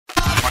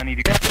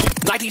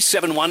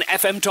97.1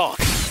 FM Talk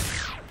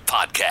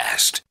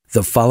Podcast.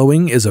 The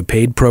following is a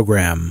paid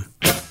program.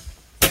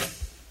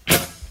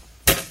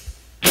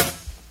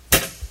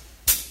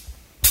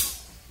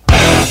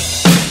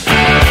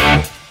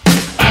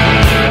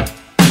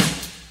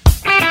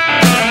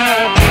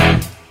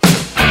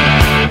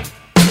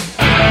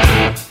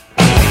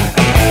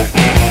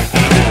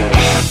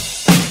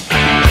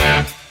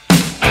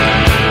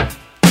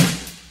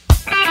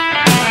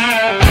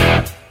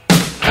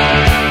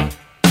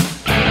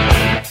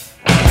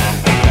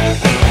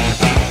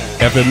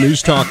 FM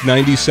News Talk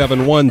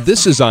 97.1,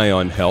 this is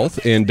Ion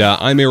Health, and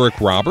I'm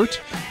Eric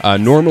Robert,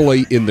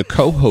 normally in the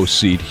co-host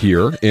seat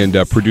here, and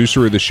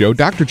producer of the show.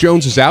 Dr.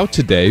 Jones is out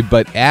today,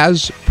 but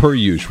as per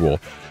usual,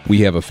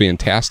 we have a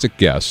fantastic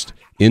guest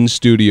in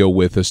studio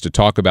with us to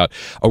talk about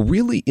a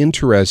really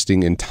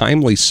interesting and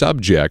timely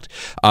subject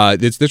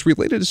that's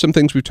related to some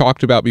things we've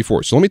talked about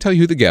before. So let me tell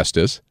you who the guest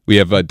is. We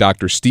have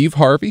Dr. Steve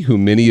Harvey, who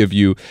many of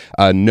you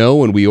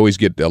know, and we always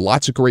get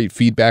lots of great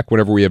feedback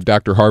whenever we have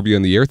Dr. Harvey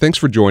on the air. Thanks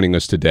for joining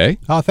us today.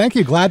 Oh, thank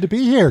you. Glad to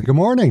be here. Good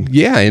morning.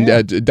 Yeah,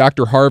 and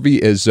Dr.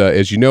 Harvey, is,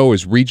 as you know,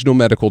 is Regional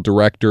Medical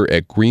Director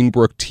at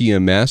Greenbrook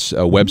TMS,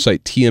 website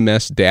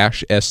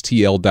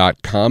tms-stl.com.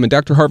 And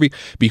Dr. Harvey,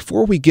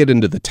 before we get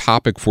into the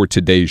topic for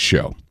today's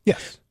show,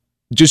 yes,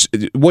 just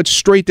what's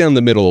straight down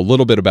the middle, a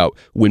little bit about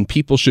when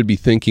people should be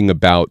thinking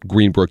about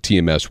Greenbrook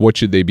TMS. What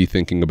should they be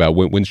thinking about?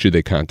 When should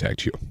they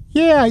contact you?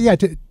 Yeah.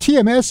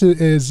 TMS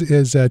is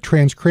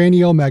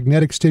transcranial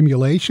magnetic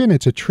stimulation.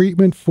 It's a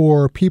treatment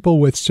for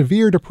people with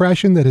severe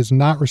depression that has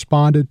not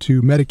responded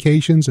to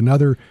medications and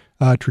other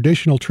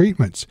traditional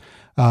treatments.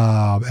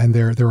 And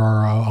there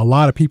are a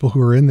lot of people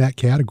who are in that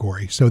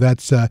category. So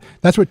that's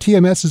what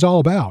TMS is all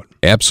about.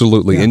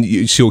 Absolutely. Yeah.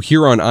 And so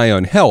here on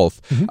Ion Health,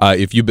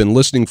 if you've been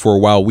listening for a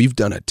while, we've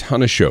done a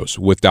ton of shows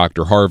with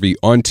Dr. Harvey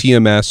on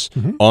TMS,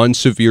 on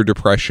severe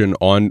depression,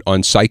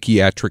 on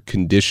psychiatric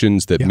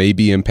conditions that may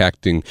be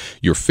impacting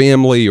your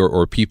family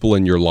or people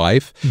in your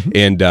life.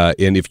 And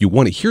if you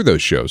want to hear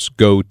those shows,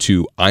 go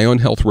to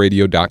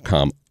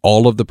ionhealthradio.com.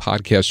 All of the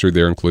podcasts are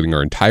there, including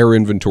our entire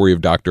inventory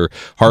of Dr.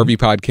 Harvey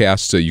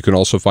podcasts. You can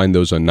also find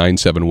those on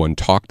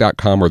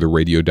 971talk.com or the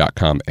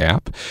radio.com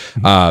app.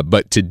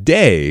 But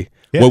today,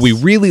 what we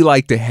really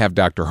like to have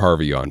Dr.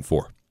 Harvey on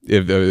for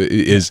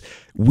is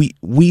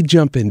we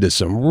jump into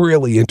some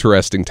really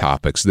interesting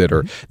topics that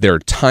are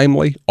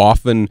timely,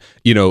 often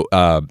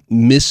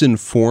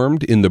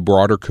misinformed in the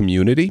broader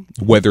community,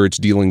 whether it's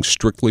dealing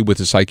strictly with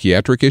a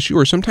psychiatric issue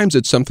or sometimes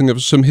it's something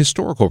of some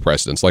historical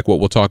precedence, like what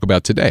we'll talk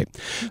about today.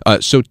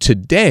 So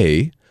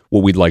today,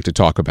 what we'd like to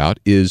talk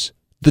about is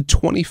the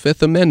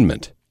 25th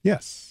Amendment.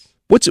 Yes.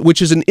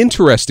 Which is an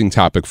interesting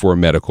topic for a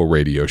medical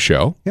radio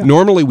show. Yeah.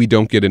 Normally, we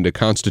don't get into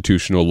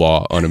constitutional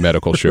law on a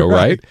medical show,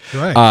 right?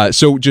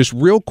 So just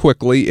real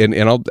quickly, and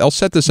I'll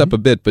set this up a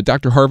bit, but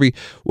Dr. Harvey,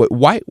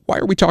 why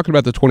are we talking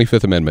about the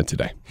 25th Amendment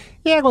today?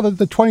 Yeah, well,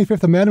 the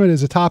 25th Amendment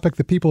is a topic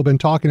that people have been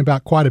talking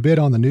about quite a bit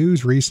on the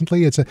news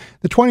recently. The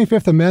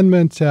 25th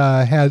Amendment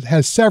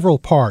has several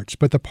parts,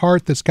 but the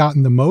part that's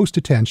gotten the most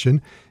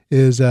attention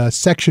is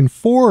Section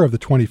 4 of the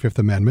 25th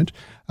Amendment,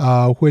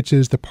 which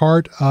is the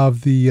part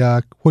of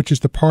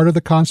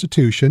the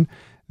Constitution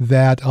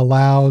that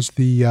allows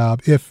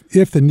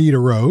if the need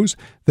arose,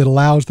 that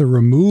allows the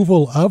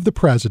removal of the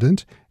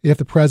president if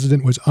the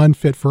president was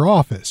unfit for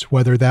office,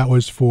 whether that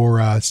was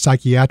for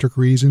psychiatric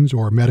reasons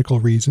or medical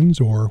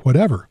reasons or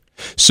whatever.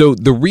 So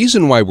the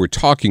reason why we're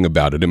talking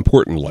about it,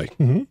 importantly,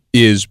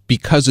 is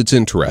because it's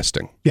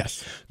interesting.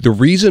 Yes. The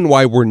reason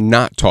why we're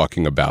not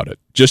talking about it,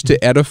 just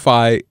to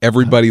edify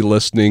everybody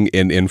listening,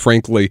 and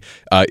frankly,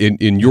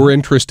 in your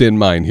interest and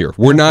mine here,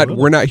 we're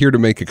not here to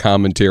make a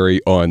commentary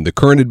on the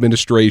current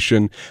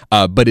administration,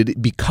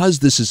 but because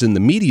this is in the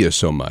media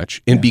so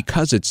much, and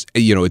because it's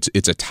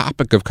a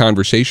topic of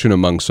conversation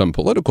among some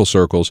political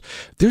circles,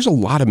 there's a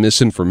lot of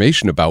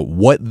misinformation about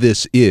what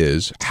this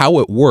is, how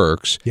it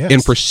works,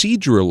 and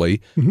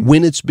procedurally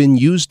when it's been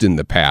used in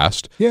the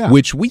past,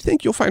 which we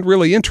think you'll find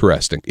really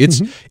interesting.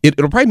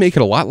 It'll probably make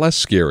it a lot less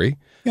scary.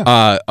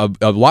 A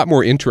lot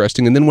more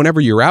interesting. And then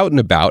whenever you're out and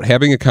about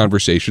having a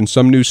conversation,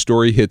 some news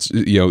story hits,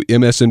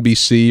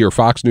 MSNBC or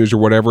Fox News or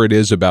whatever it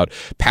is about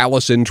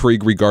palace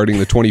intrigue regarding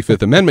the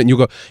 25th Amendment. And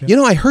you'll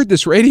go, I heard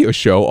this radio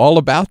show all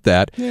about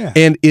that. Yeah.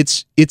 And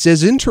it's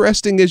as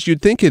interesting as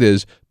you'd think it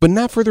is, but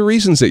not for the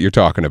reasons that you're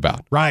talking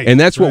about. Right. And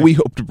that's what we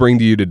hope to bring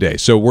to you today.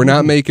 So we're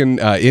not making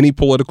any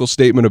political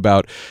statement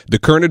about the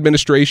current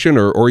administration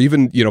or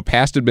even,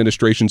 past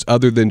administrations,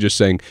 other than just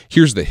saying,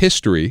 here's the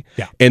history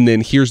and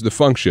then here's the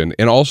function.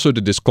 And also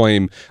to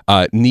disclaim,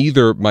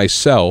 neither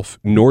myself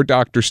nor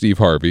Dr. Steve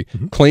Harvey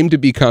claim to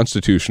be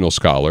constitutional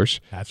scholars.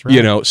 That's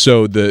right.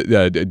 So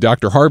the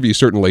Dr. Harvey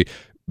certainly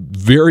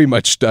very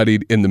much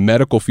studied in the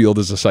medical field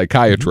as a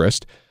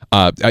psychiatrist.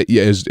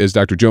 As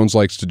Dr. Jones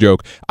likes to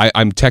joke,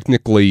 I'm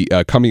technically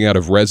coming out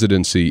of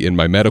residency in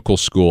my medical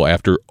school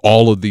after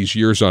all of these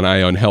years on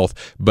Eye on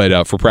Health,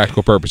 but for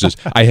practical purposes,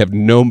 I have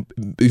no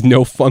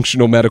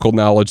functional medical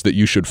knowledge that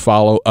you should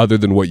follow other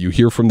than what you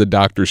hear from the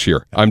doctors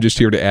here. I'm just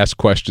here to ask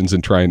questions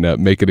and try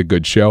and make it a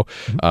good show.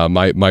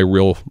 My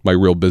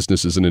real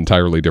business is an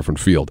entirely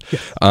different field.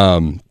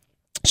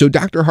 So,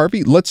 Dr.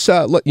 Harvey, let's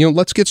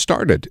get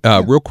started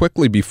real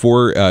quickly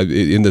before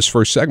in this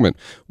first segment.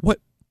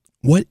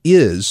 What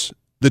is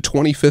the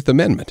 25th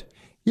Amendment?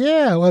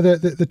 Yeah, well,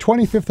 the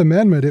 25th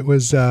Amendment, it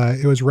was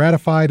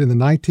ratified in the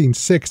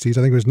 1960s.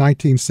 I think it was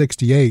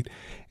 1968,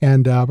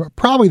 and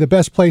probably the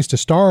best place to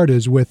start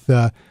is with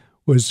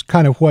was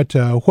kind of what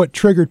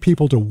triggered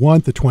people to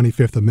want the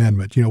 25th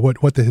Amendment. You know,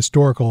 what the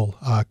historical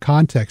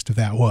context of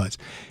that was,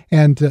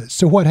 and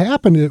so what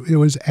happened? It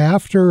was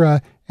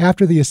after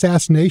the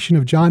assassination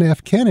of John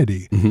F.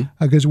 Kennedy,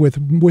 because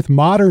with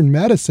modern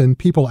medicine,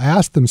 people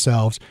asked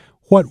themselves,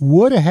 what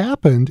would have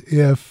happened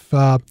if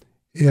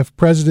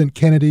President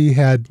Kennedy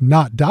had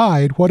not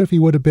died? What if he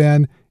would have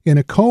been in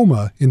a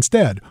coma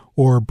instead,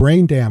 or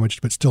brain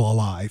damaged but still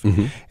alive?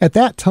 At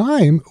that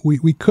time,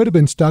 we could have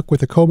been stuck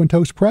with a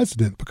comatose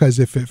president, because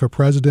if a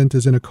president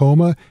is in a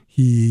coma,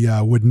 he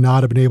would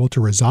not have been able to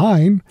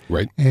resign.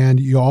 Right. And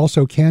you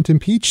also can't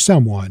impeach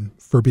someone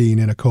for being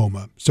in a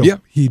coma. So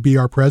he'd be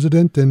our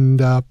president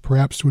and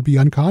perhaps would be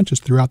unconscious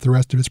throughout the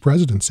rest of his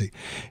presidency.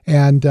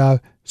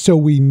 And so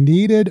we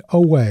needed a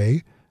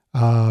way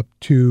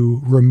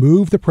to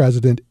remove the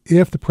president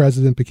if the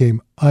president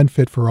became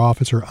unfit for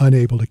office or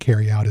unable to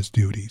carry out his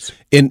duties.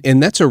 And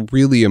that's a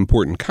really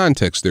important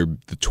context there.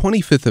 The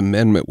 25th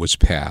Amendment was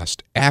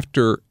passed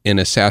after an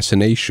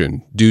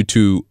assassination due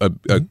to a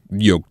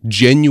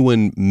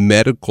genuine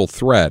medical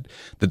threat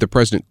that the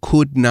president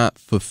could not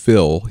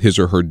fulfill his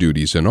or her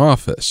duties in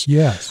office.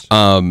 Yes.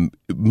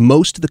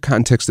 Most of the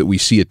context that we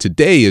see it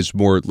today is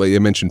more, like I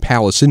mentioned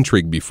palace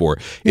intrigue before.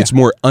 Yeah. It's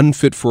more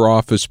unfit for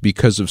office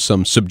because of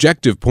some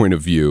subjective point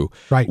of view,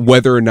 right,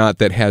 whether or not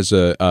that has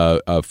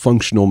a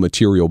functional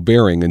material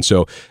bearing. And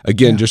so,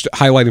 again, just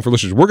highlighting for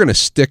listeners, we're going to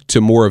stick to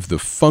more of the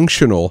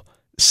functional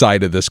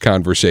side of this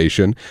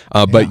conversation,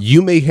 but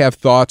you may have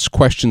thoughts,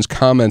 questions,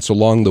 comments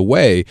along the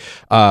way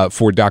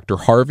for Dr.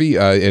 Harvey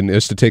and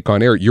us to take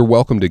on air. You're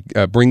welcome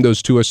to bring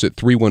those to us at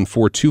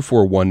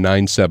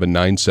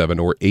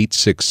 314-241-9797 or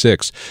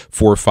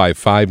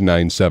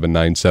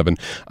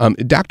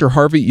 866-455-9797. Dr.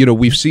 Harvey,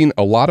 we've seen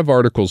a lot of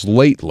articles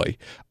lately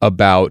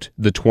about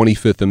the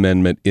 25th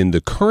Amendment in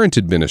the current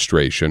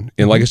administration,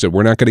 and like I said,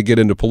 we're not going to get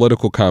into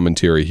political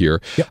commentary here,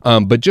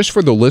 but just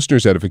for the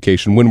listeners'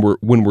 edification, when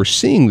we're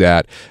seeing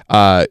that,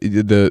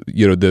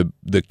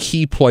 the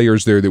key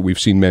players there that we've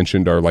seen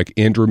mentioned are like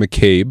Andrew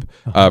McCabe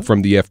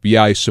from the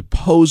FBI,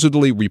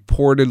 supposedly,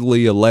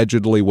 reportedly,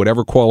 allegedly,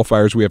 whatever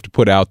qualifiers we have to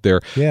put out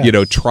there,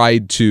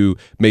 tried to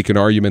make an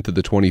argument that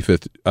the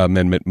 25th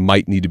Amendment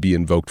might need to be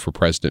invoked for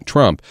President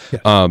Trump.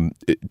 Yes.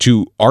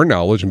 To our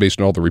knowledge, and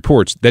based on all the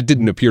reports, that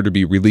didn't appear to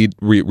be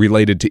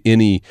related to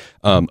any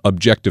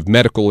objective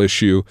medical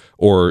issue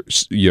or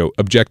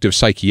objective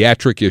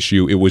psychiatric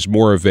issue. It was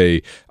more of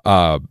a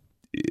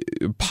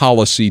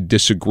policy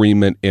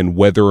disagreement and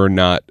whether or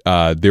not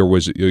there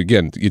was,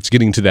 again, it's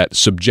getting to that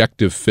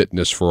subjective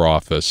fitness for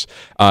office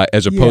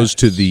as opposed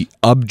to the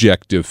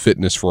objective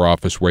fitness for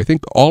office, where I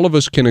think all of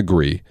us can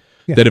agree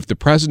that if the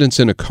president's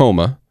in a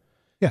coma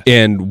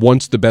and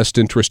wants the best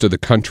interest of the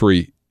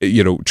country,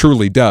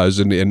 truly does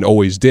and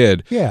always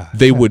did,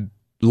 they would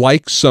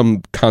like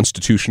some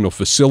constitutional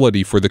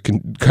facility for the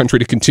country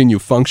to continue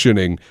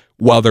functioning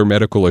while their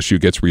medical issue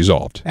gets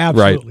resolved.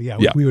 Absolutely,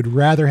 right? We would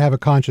rather have a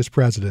conscious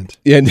president.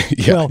 And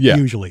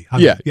usually.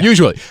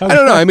 Usually. I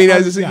don't know. I mean,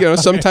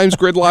 sometimes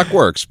gridlock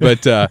works.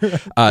 But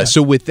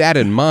so with that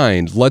in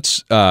mind,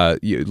 let's,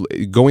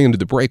 going into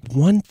the break,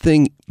 one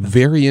thing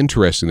very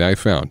interesting that I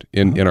found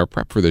in our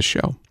prep for this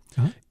show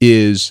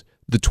is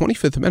the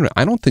 25th Amendment.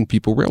 I don't think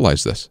people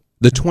realize this.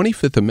 The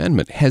 25th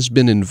Amendment has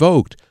been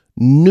invoked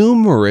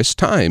numerous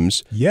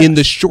times in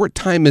the short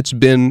time it's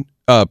been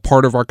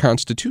part of our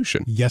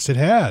Constitution. Yes, it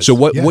has. So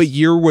what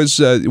year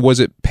was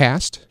it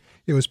passed?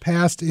 It was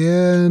passed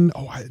in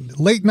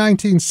late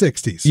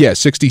 1960s. Yeah,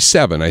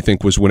 67, I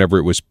think, was whenever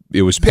it was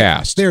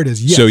passed. There it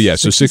is.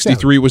 Yes. So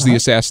 63 was the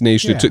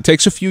assassination. It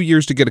takes a few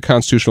years to get a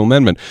constitutional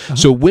amendment.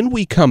 So when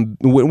we come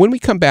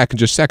back in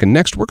just a second,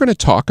 next we're going to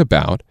talk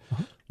about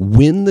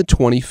when the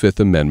 25th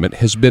Amendment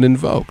has been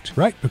invoked.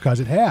 Right, because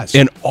it has.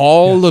 And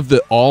all of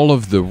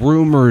the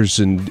rumors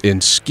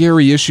and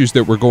scary issues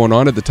that were going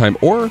on at the time,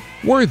 or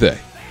were they?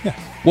 Yeah.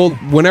 Well,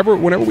 whenever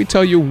we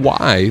tell you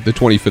why the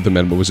 25th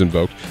Amendment was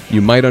invoked,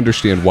 you might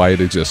understand why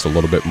it exists a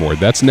little bit more.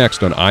 That's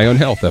next on Eye on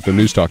Health, FM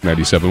News Talk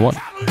 97.1.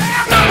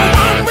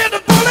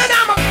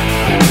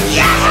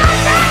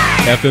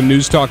 FM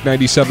News Talk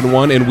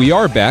 97.1, and we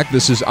are back.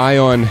 This is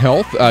Ion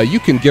Health. You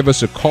can give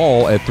us a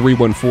call at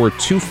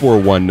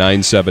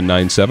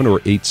 314-241-9797 or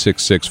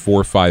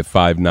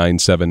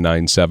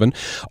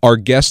 866-455-9797. Our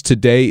guest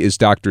today is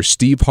Dr.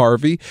 Steve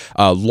Harvey,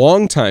 a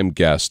longtime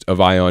guest of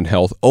Ion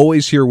Health,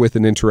 always here with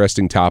an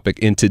interesting topic.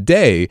 And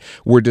today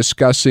we're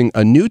discussing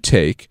a new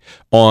take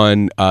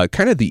on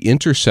kind of the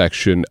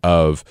intersection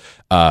of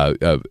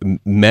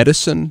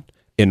medicine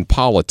and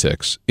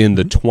politics in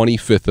the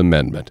 25th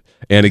Amendment.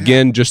 And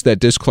again, just that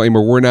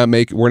disclaimer: we're not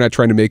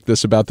trying to make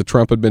this about the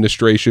Trump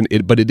administration,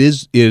 but it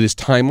is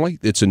timely.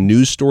 It's a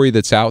news story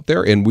that's out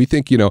there, and we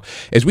think,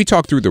 as we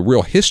talk through the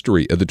real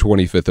history of the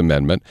 25th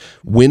Amendment,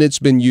 when it's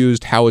been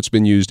used, how it's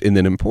been used, and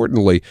then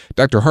importantly,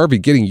 Dr. Harvey,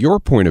 getting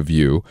your point of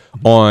view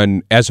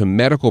on, as a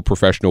medical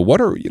professional, what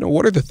are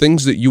the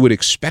things that you would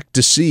expect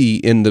to see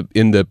in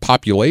the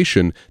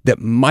population that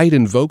might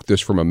invoke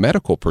this from a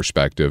medical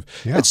perspective?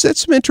 Yeah.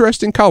 That's some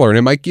interesting color, and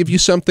it might give you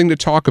something to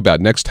talk about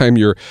next time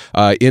you're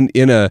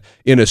in a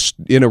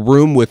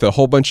room with a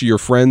whole bunch of your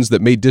friends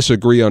that may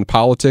disagree on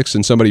politics,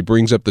 and somebody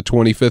brings up the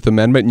 25th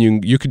Amendment,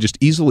 and you could just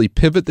easily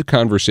pivot the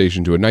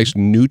conversation to a nice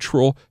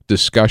neutral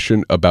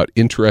discussion about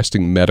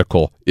interesting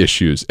medical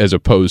issues, as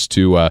opposed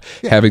to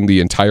having the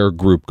entire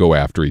group go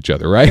after each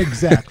other, right?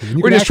 Exactly.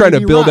 We're just trying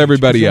to build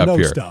everybody up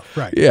here. Stuff,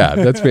 right. Yeah,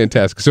 that's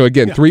fantastic. So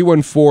again,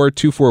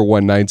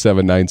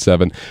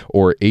 314-241-9797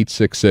 or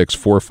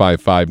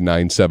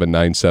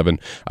 866-455-9797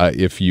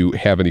 if you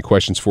have any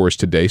questions for us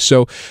today.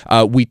 So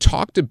we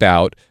talked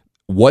about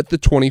what the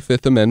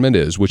 25th Amendment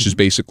is, which is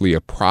basically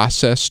a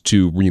process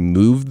to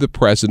remove the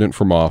president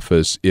from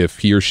office if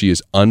he or she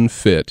is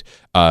unfit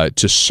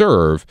to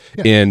serve,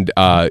 and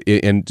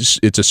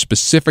it's a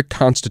specific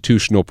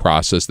constitutional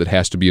process that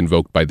has to be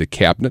invoked by the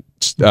cabinet,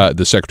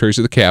 the secretaries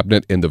of the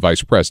cabinet, and the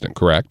vice president.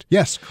 Correct?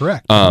 Yes,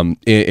 correct. And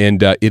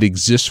it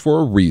exists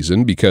for a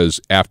reason, because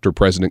after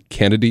President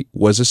Kennedy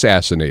was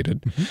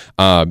assassinated,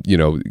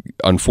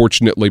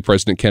 unfortunately,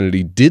 President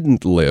Kennedy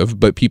didn't live,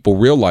 but people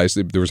realized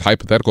that there was a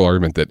hypothetical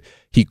argument that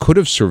he could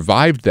have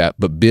survived that,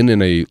 but been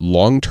in a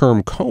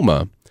long-term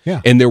coma.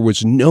 Yeah. And there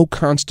was no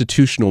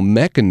constitutional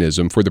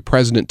mechanism for the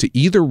president to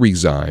either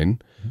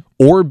resign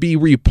or be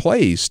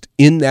replaced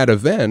in that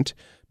event,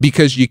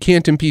 because you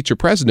can't impeach a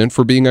president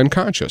for being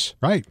unconscious.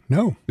 Right.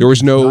 No. There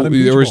was no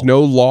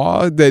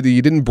law that he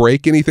didn't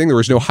break anything. There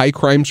was no high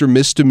crimes or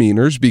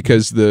misdemeanors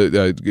because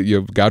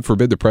God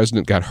forbid the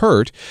president got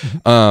hurt.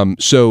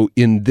 So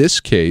in this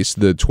case,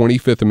 the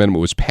 25th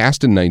Amendment was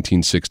passed in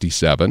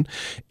 1967,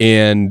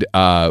 and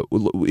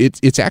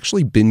it's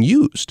actually been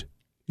used.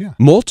 Yeah.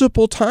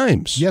 Multiple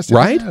times. Yes,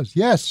 right? It has.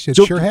 Yes, it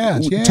sure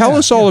has. Yeah, tell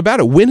us all about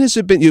it. When has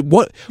it been?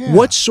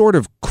 What sort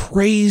of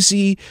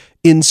crazy,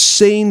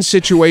 insane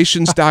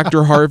situations,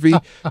 Dr. Harvey?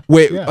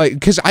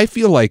 Because I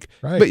feel like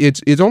but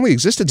it's only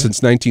existed since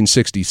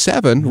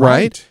 1967,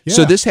 right? Yeah.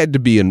 So this had to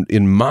be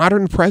in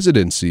modern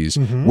presidencies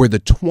where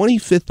the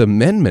 25th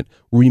Amendment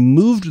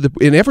removed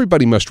and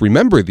everybody must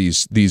remember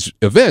these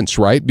events,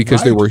 right?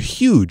 Because they were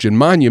huge and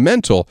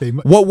monumental.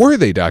 What were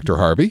they, Dr.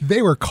 Harvey?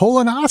 They were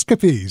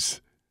colonoscopies.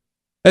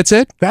 That's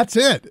it? That's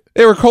it.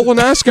 They were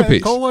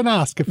colonoscopies.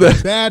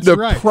 That's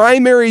right. The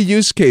primary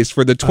use case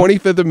for the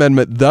 25th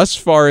Amendment thus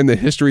far in the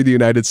history of the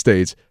United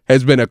States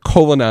has been a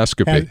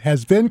colonoscopy.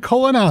 Has been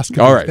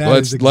colonoscopy. All right,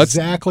 let's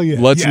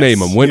name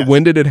them.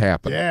 When did it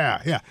happen?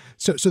 Yeah.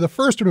 So the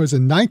first one was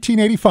in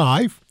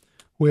 1985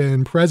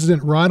 when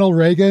President Ronald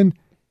Reagan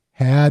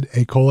had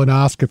a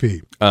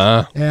colonoscopy.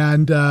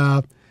 And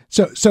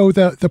So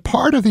the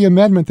part of the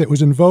amendment that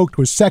was invoked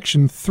was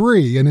Section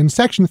 3, and in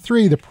Section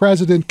 3, the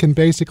president can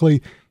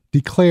basically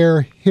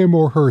declare him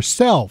or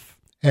herself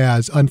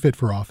as unfit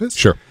for office.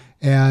 Sure.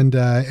 And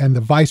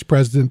the vice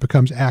president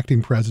becomes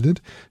acting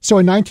president. So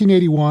in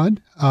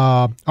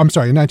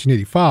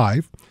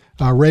 1985,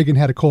 Reagan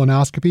had a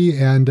colonoscopy,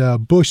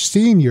 and Bush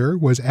Sr.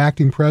 was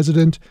acting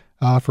president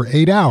for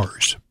 8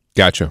 hours.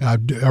 Gotcha.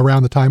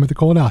 Around the time of the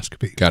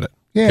colonoscopy. Got it.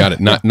 Yeah, got it.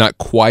 Not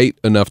quite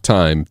enough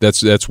time.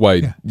 That's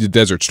why the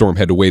Desert Storm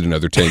had to wait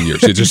another 10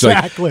 years. It's just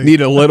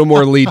need a little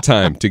more lead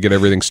time to get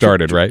everything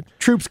started, right?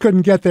 Troops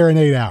couldn't get there in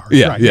 8 hours.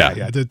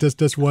 Yeah.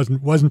 This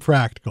wasn't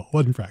practical.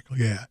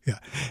 Yeah.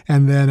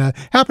 And then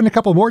happened a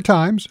couple more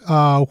times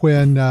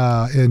when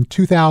in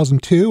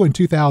 2002 and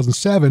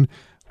 2007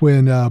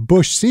 when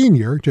Bush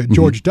Sr.,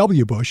 George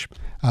W. Bush,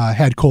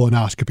 had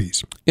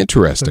colonoscopies.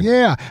 Interesting.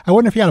 So, I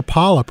wonder if he had a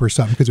polyp or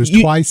something, because it was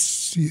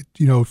twice,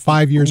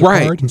 5 years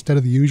apart instead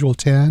of the usual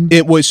 10.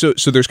 It was so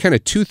there's kind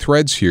of two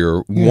threads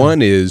here. Yeah.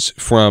 One is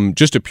from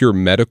just a pure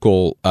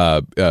medical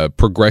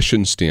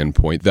progression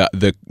standpoint. I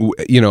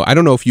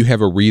don't know if you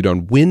have a read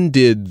on when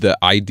did the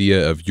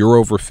idea of you're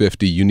over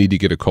 50, you need to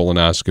get a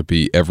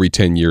colonoscopy every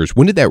 10 years.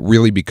 When did that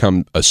really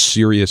become a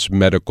serious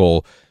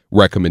medical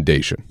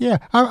recommendation? Yeah,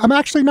 I'm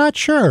actually not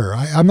sure.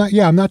 I'm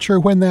not sure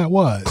when that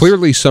was.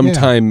 Clearly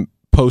sometime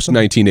post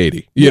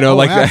 1980,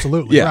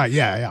 absolutely. that. Right.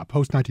 Yeah.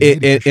 Post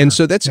 1980. And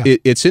so that's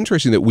it's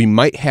interesting that we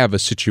might have a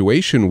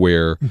situation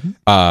where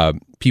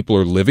people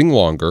are living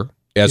longer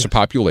as a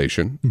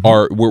population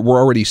are we're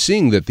already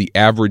seeing that the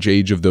average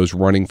age of those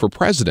running for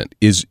president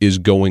is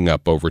going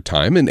up over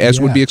time, and as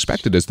would be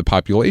expected as the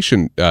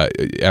population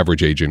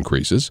average age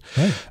increases.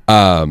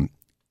 Right.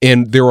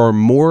 And there are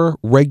more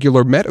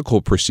regular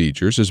medical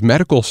procedures as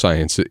medical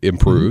science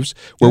improves,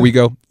 where we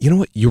go, you know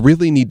what, you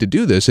really need to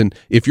do this. And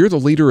if you're the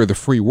leader of the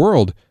free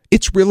world,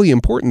 it's really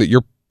important that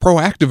you're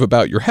proactive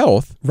about your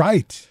health.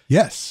 Right.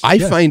 Yes. I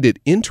find it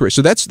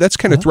interesting. So that's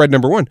kind of thread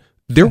number one.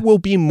 There will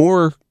be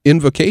more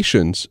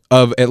invocations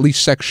of at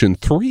least Section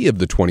 3 of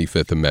the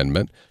 25th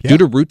Amendment due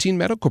to routine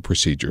medical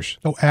procedures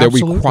that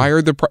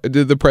require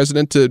the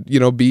president to,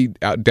 be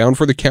down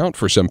for the count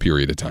for some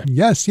period of time.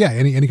 Yes, yeah,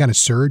 any kind of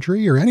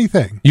surgery or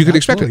anything. You could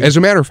expect it. As a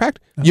matter of fact,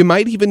 you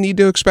might even need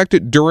to expect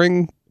it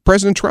during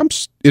President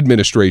Trump's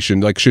administration.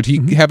 Like, should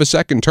he have a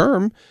second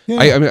term? Yeah.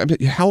 I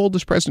mean, how old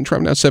is President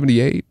Trump now?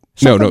 78?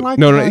 No,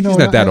 he's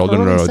not that old.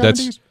 No,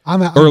 that's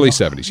early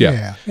 70s.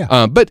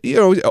 Yeah. But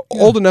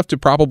old enough to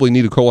probably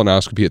need a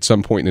colonoscopy at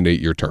some point in an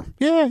 8-year term.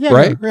 Yeah.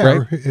 Right.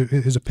 Or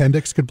his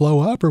appendix could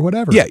blow up or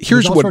whatever. Yeah.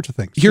 Here's all sorts of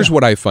things. Here's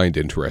what I find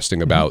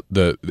interesting about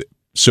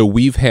so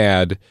we've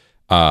had.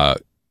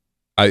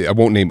 I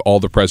won't name all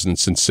the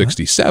presidents since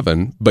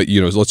 '67, but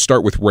let's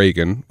start with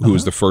Reagan, who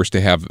was the first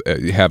to have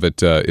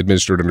it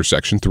administered under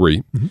Section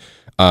 3.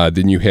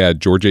 Then you had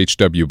George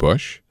H.W.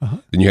 Bush.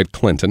 Then you had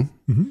Clinton,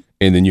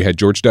 and then you had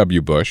George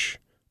W. Bush,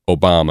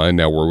 Obama, and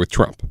now we're with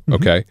Trump.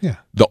 Okay,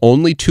 the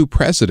only two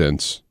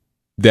presidents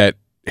that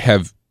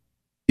have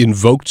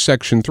invoked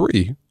Section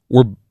 3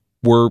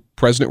 were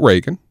President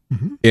Reagan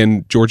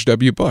and George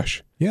W.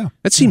 Bush. Yeah,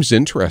 that seems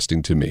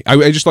interesting to me.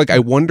 I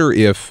wonder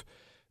if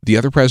the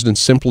other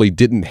presidents simply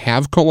didn't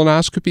have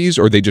colonoscopies,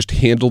 or they just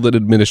handled it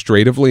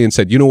administratively and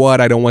said, you know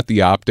what, I don't want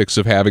the optics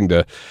of having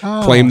to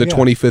claim the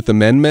 25th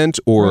Amendment,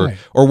 or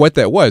what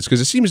that was. Because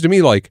it seems to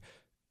me like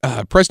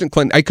President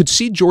Clinton, I could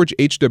see George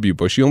H.W.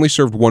 Bush, he only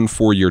served one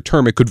 4-year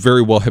term. It could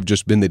very well have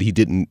just been that he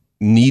didn't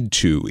need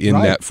to in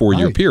that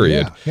 4-year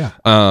period.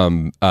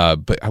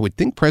 But I would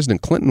think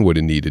President Clinton would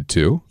have needed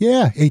to.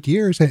 Yeah, 8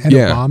 years. And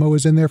Obama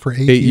was in there for 8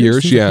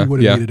 years. He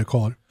would have needed to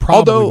call it.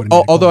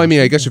 Although, I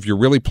mean, I guess if you're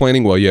really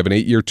planning well, you have an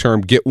 8-year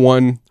term, get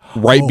one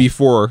right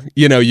before,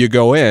 you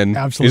go in.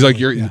 Absolutely.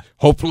 He's like,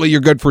 hopefully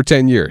you're good for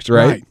 10 years,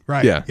 right?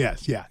 Right. Yeah.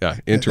 Yes. Yeah.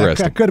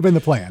 Interesting. That could have been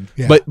the plan.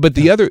 Yeah. But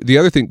the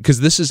other thing,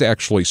 because this is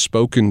actually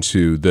spoken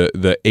to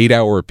the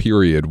 8-hour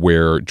period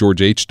where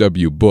George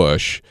H.W.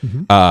 Bush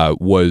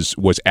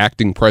was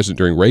acting president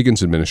during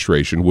Reagan's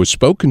administration, was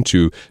spoken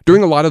to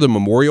during a lot of the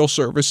memorial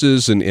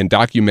services and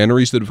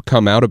documentaries that have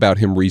come out about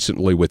him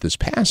recently with his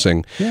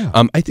passing. Yeah.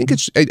 I think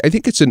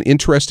it's an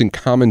interesting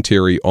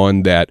commentary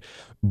on that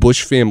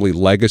Bush family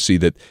legacy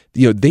that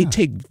they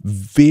take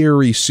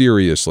very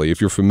seriously.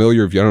 If you're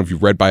familiar, I don't know if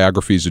you've read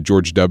biographies of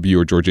George W.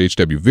 or George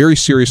H.W., very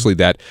seriously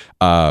that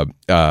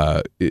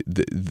the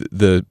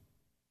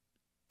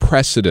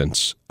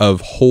precedence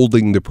of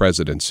holding the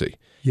presidency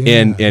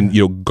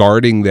and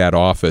guarding that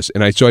office.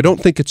 And so I don't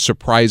think it's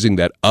surprising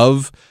that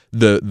of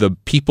the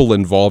people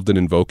involved in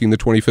invoking the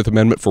 25th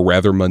Amendment for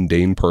rather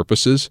mundane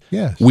purposes,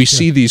 we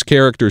see these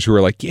characters who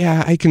are like,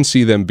 I can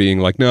see them being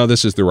like, no,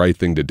 this is the right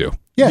thing to do.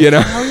 Yeah.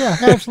 Oh, yeah,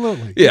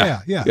 absolutely.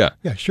 Yeah,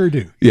 sure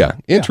do. Yeah,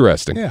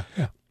 interesting. Yeah.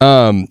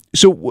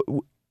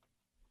 So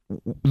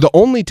the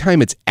only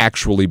time it's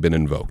actually been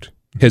invoked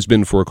has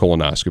been for a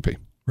colonoscopy.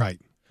 Right,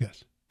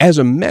 yes. As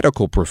a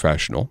medical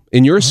professional,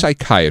 and you're a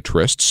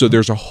psychiatrist, so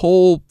there's a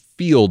whole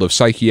field of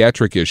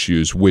psychiatric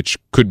issues which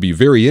could be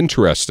very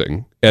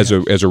interesting as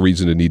a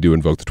reason to need to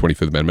invoke the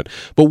 25th Amendment.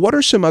 But what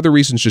are some other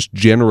reasons, just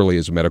generally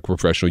as a medical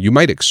professional, you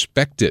might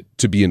expect it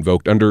to be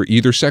invoked under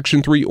either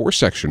Section 3 or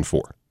Section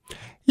 4?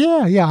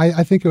 Yeah.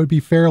 I think it would be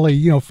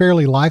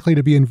fairly likely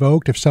to be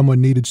invoked if someone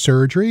needed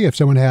surgery, if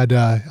someone had,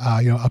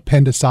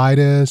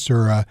 appendicitis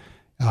or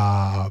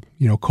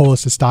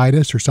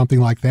cholecystitis or something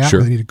like that,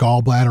 where they need a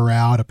gallbladder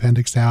out,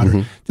 appendix out,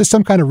 or just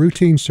some kind of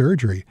routine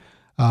surgery.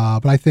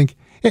 But I think,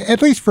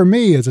 at least for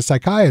me as a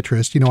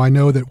psychiatrist, I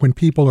know that when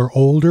people are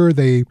older,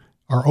 they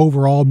are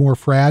overall more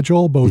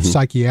fragile, both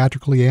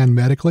psychiatrically and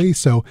medically.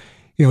 So,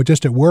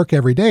 just at work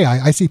every day,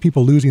 I see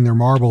people losing their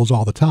marbles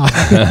all the time.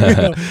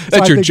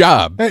 That's your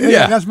job.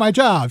 Yeah, that's my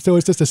job. So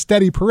it's just a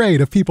steady parade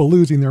of people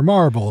losing their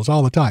marbles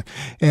all the time.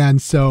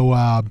 And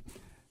so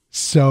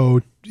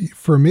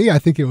for me, I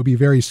think it would be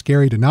very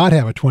scary to not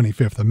have a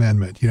 25th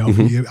Amendment.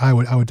 I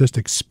would just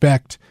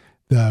expect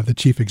the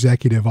chief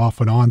executive off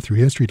and on through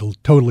history to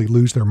totally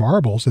lose their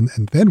marbles, and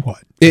then what?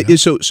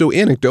 So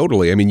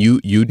anecdotally, I mean,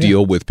 you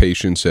deal with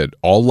patients at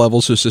all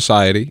levels of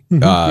society.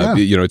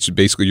 It's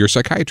basically you're a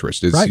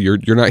psychiatrist.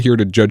 You're not here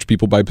to judge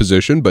people by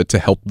position, but to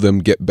help them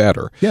get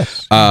better.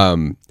 Yes.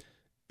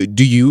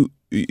 Do you?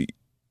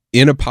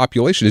 In a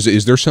population,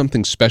 is there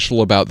something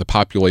special about the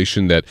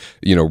population that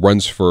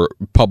runs for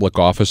public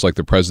office like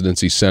the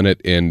presidency, Senate,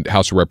 and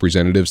House of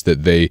Representatives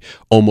that they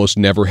almost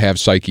never have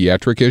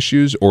psychiatric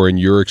issues? Or in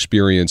your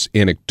experience,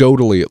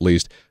 anecdotally at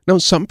least,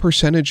 some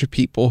percentage of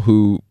people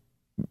who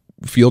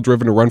feel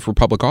driven to run for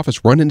public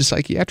office run into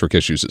psychiatric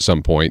issues at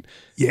some point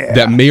Yeah.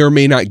 that may or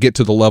may not get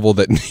to the level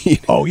that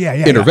need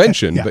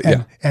intervention. Yeah. But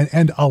yeah,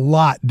 And a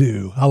lot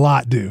do. I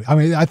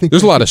mean, I think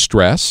there's a lot of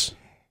stress.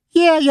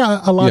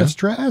 A lot of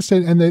stress,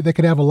 and they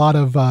could have a lot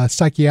of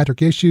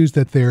psychiatric issues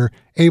that they're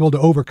able to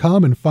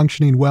overcome and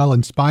functioning well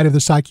in spite of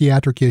the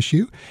psychiatric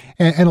issue,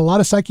 and a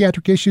lot of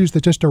psychiatric issues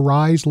that just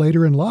arise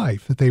later in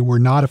life that they were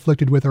not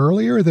afflicted with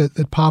earlier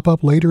that pop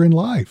up later in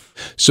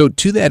life. So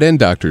to that end,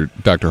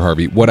 Dr.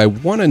 Harvey, what I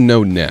want to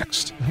know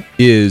next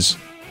is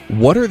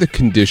what are the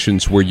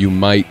conditions where you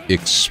might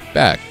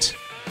expect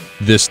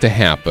this to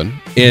happen?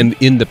 And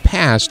in the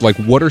past, like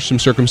what are some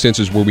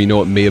circumstances where we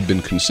know it may have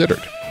been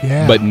considered?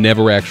 Yeah. But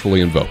never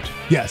actually invoked.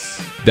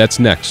 Yes. That's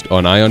next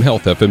on Eye on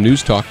Health, FM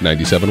News Talk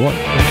 97.1.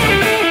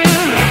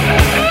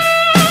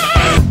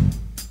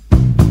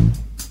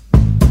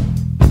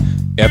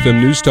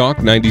 FM News Talk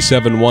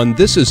 97.1.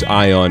 This is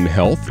Eye on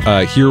Health,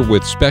 here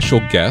with special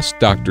guest,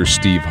 Dr.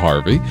 Steve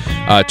Harvey,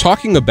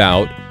 talking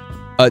about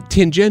a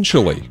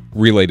tangentially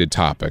related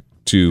topic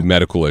to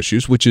medical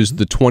issues, which is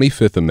the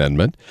 25th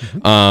Amendment.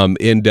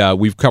 And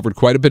we've covered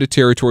quite a bit of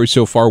territory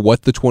so far,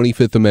 what the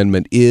 25th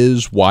Amendment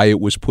is, why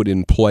it was put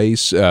in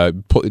place,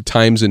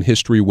 times in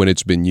history when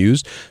it's been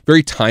used.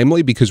 Very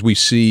timely because we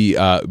see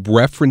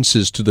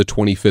references to the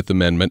 25th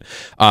Amendment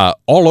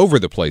all over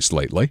the place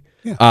lately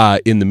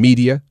in the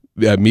media.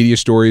 Media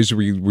stories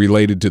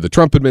related to the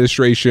Trump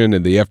administration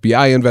and the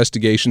FBI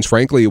investigations.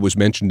 Frankly, it was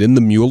mentioned in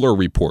the Mueller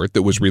report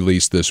that was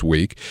released this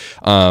week.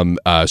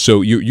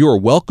 So you are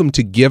welcome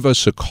to give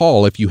us a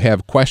call if you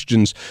have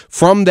questions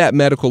from that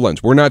medical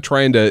lens. We're not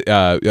trying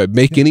to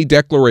make any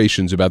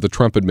declarations about the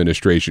Trump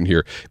administration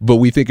here, but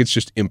we think it's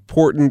just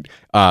important,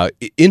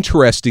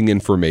 interesting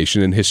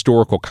information and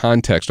historical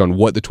context on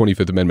what the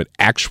 25th Amendment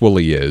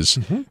actually is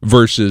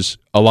versus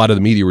a lot of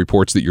the media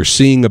reports that you're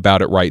seeing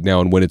about it right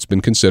now and when it's been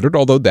considered,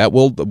 although that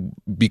will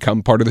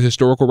become part of the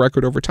historical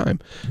record over time.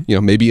 You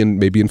know, maybe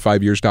in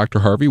 5 years, Dr.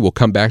 Harvey, we'll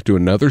come back to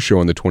another show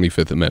on the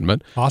 25th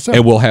Amendment. Awesome.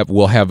 And we'll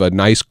have a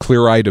nice,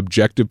 clear-eyed,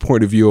 objective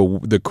point of view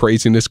of the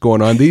craziness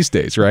going on these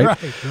days, right?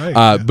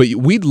 Right. But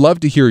we'd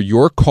love to hear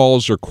your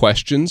calls or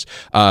questions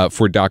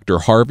for Dr.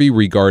 Harvey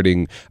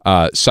regarding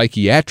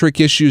psychiatric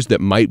issues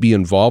that might be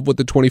involved with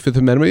the 25th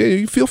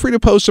Amendment. Feel free to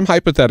pose some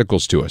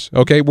hypotheticals to us.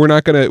 Okay, we're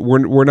not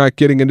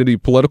getting into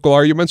the political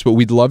arguments, but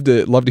we'd love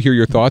to hear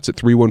your thoughts at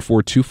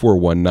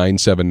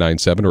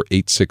 314-241-9797 or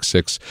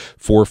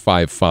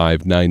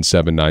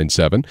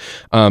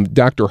 866-455-9797.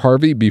 Dr.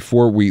 Harvey,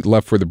 before we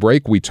left for the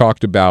break, we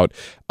talked about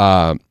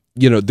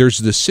there's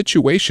this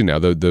situation now.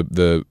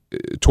 The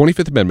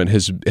 25th Amendment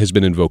has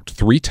been invoked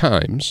 3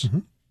 times.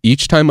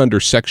 Each time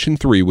under Section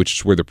 3, which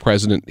is where the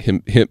president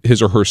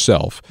his or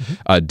herself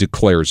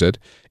declares it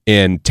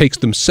and takes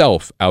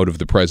themselves out of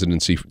the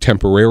presidency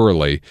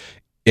temporarily,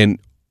 and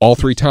all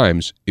 3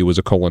 times, it was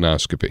a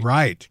colonoscopy.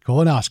 Right,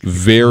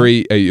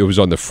 colonoscopy. It was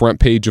on the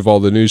front page of all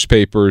the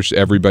newspapers.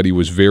 Everybody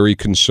was very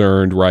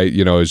concerned, right?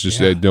 You know, it's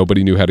just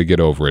nobody knew how to get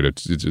over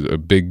it. It's a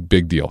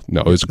big deal. No,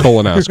 it was a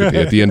colonoscopy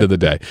at the end of the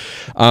day.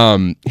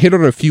 Hit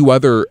on a few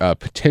other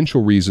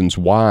potential reasons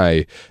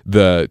why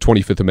the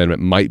 25th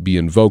Amendment might be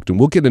invoked, and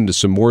we'll get into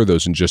some more of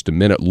those in just a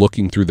minute,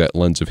 looking through that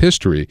lens of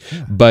history.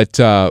 Yeah. But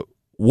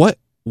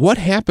what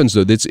happens,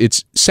 though?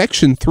 It's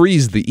Section 3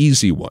 is the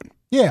easy one.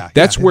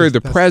 That's where the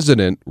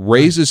president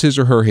raises his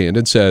or her hand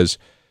and says,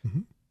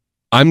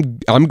 I'm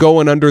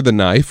going under the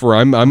knife, or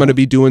I'm going to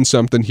be doing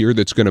something here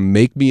that's going to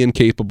make me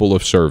incapable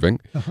of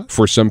serving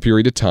for some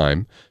period of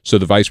time. So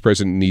the vice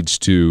president needs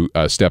to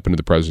step into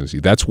the presidency.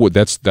 That's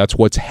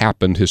what's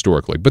happened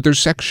historically. But there's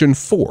Section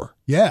 4.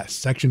 Yes,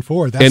 Section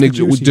 4. That's the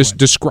juicy one.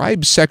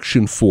 Describe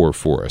Section 4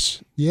 for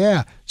us.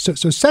 Yeah. So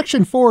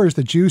Section 4 is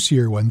the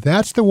juicier one.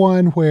 That's the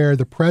one where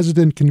the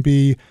president can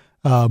be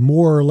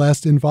more or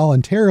less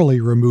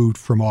involuntarily removed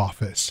from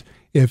office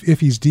if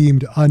he's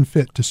deemed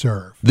unfit to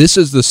serve. This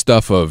is the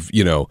stuff of,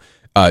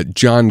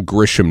 John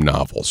Grisham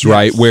novels,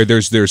 right? Where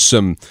there's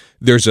a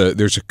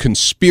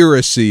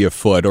conspiracy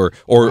afoot, or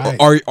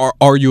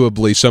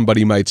arguably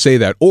somebody might say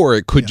that, or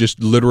it could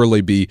just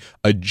literally be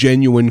a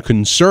genuine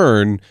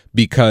concern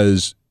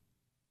because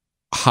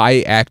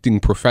high acting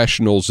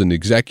professionals and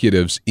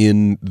executives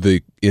in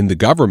the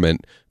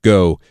government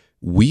go,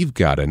 we've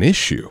got an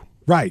issue.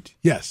 Right.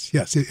 Yes.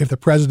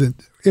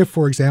 If,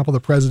 for example, the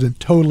president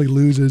totally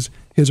loses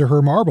his or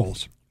her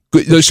marbles.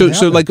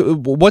 So like,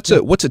 what's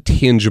a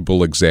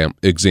tangible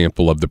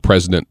example of the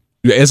president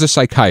as a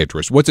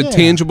psychiatrist? What's a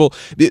tangible?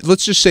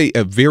 Let's just say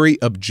a very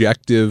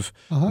objective.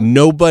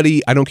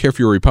 Nobody, I don't care if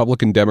you're a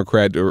Republican,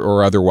 Democrat,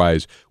 or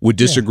otherwise, would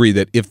disagree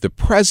that if the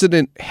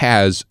president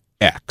has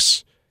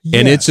X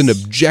and it's an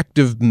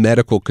objective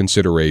medical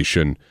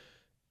consideration,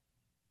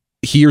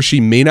 he or she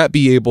may not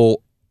be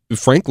able,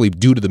 frankly,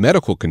 due to the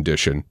medical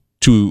condition,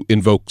 to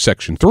invoke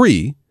Section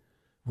 3.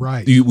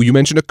 Right. You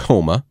mentioned a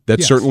coma.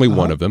 That's certainly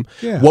one of them.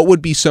 Yeah. What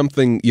would be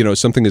something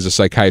as a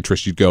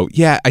psychiatrist you'd go,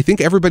 I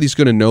think everybody's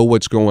going to know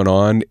what's going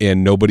on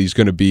and nobody's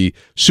going to be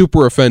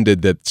super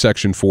offended that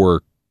Section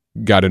 4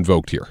 got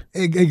invoked here.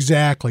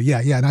 Exactly. Yeah.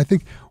 And I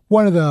think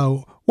one of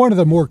the One of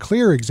the more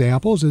clear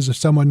examples is if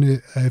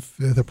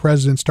the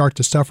president starts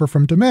to suffer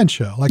from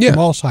dementia, like from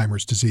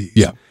Alzheimer's disease.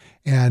 Yeah.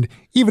 And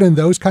even in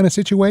those kind of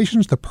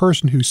situations, the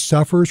person who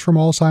suffers from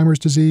Alzheimer's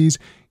disease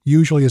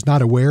usually is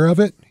not aware of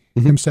it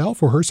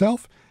himself or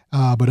herself,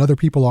 but other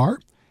people are.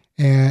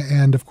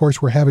 And of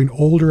course, we're having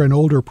older and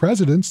older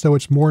presidents, so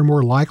it's more and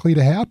more likely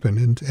to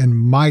happen, and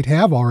might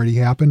have already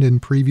happened in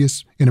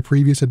a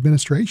previous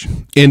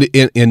administration.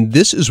 And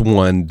this is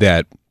one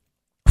that,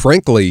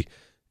 frankly,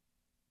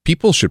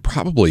 people should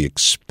probably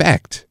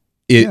expect.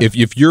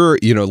 If you're,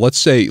 let's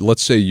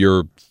say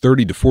you're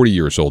 30 to 40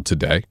 years old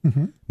today,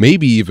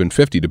 maybe even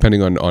 50,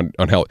 depending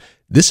on how.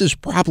 This is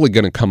probably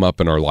going to come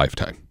up in our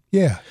lifetime.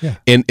 Yeah.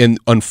 And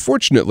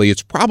unfortunately,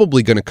 it's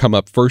probably going to come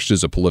up first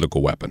as a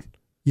political weapon.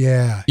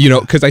 Yeah.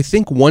 Because I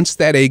think once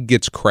that egg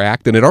gets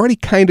cracked, and it already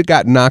kind of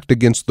got knocked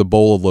against the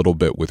bowl a little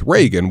bit with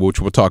Reagan,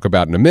 which we'll talk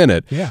about in a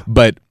minute. Yeah.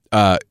 But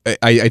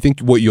I think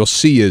what you'll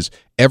see is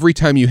every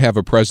time you have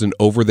a president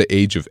over the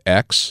age of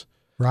X,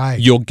 right,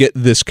 you'll get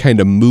this kind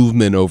of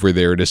movement over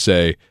there to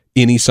say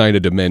any sign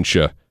of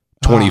dementia,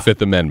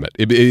 25th Amendment.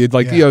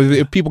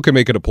 If people can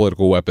make it a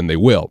political weapon, they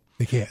will.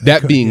 They can.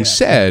 That being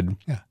said,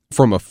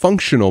 from a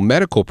functional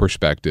medical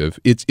perspective,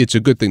 it's a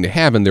good thing to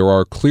have, and there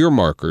are clear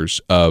markers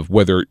of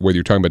whether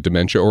you're talking about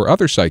dementia or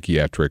other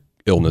psychiatric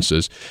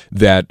illnesses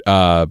that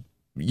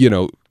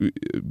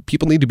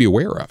people need to be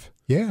aware of.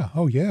 Yeah.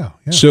 Oh, yeah.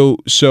 So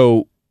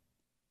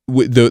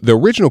the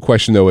original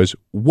question though is,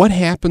 what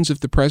happens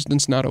if the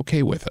president's not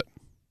okay with it?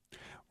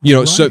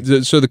 Right. So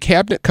the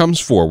cabinet comes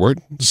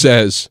forward,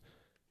 says,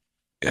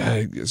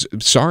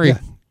 "Sorry,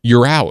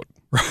 you're out."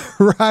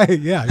 Right.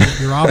 Yeah.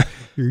 You're off.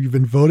 You've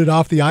been voted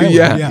off the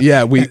island.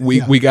 Yeah.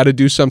 We got to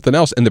do something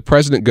else. And the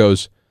president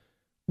goes,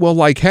 "Well,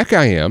 like heck,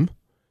 I am.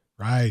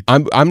 Right.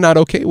 I'm not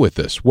okay with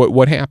this.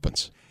 What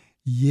happens?"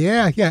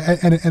 Yeah.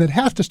 And it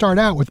has to start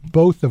out with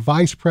both the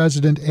vice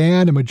president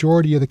and a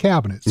majority of the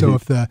cabinet. So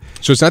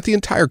So it's not the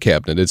entire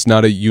cabinet. It's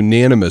not a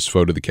unanimous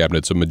vote of the cabinet.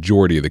 It's a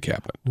majority of the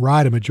cabinet.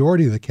 Right, a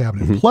majority of the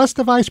cabinet plus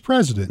the vice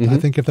president. I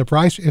think if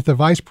the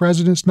vice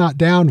president's not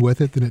down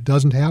with it, then it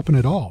doesn't happen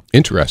at all.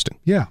 Interesting.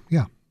 Yeah.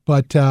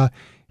 But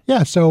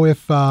so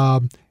if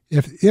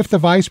the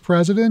vice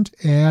president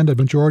and a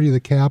majority of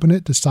the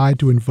cabinet decide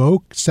to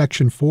invoke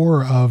Section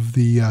 4 of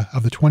the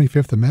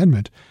 25th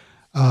Amendment,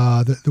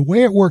 the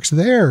way it works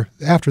there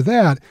after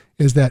that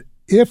is that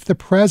if the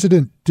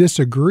president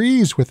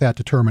disagrees with that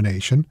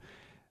determination,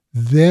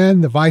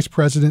 then the vice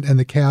president and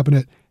the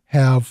cabinet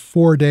have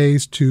 4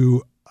 days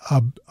to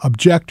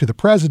object to the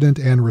president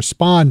and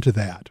respond to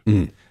that.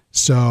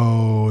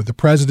 So the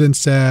president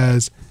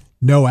says,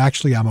 "No,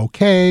 actually, I'm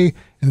okay."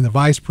 And the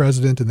vice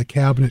president and the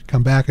cabinet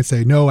come back and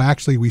say, "No,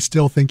 actually, we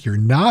still think you're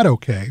not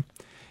okay."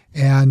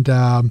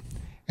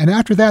 And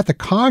after that, the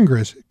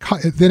Congress,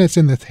 then it's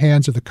in the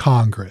hands of the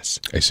Congress.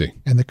 I see.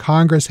 And the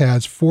Congress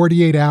has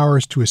 48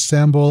 hours to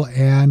assemble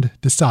and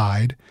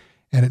decide,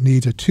 and it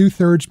needs a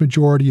 2/3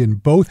 majority in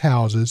both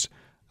houses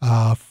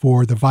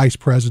for the vice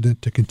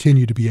president to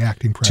continue to be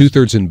acting president.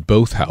 2/3 in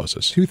both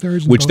houses.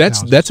 2/3 in Which both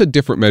houses. that's a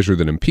different measure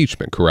than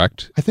impeachment,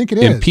 correct? I think it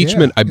is.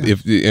 Impeachment, yeah.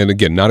 And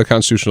again, not a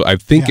constitutional. I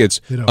think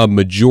it's a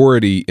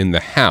majority in the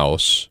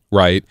House,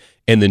 right,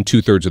 and then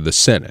 2/3 of the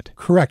Senate.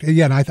 Correct.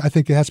 Yeah, and I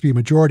think it has to be a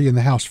majority in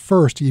the House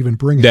first to even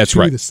bring it That's to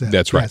right. the Senate.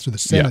 That's right. Yeah, so the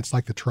Senate's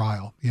like the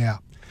trial. Yeah.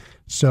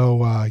 So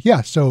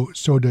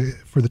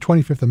for the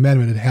 25th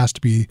Amendment, it has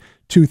to be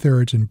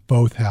 2/3 in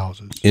both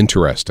houses.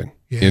 Interesting.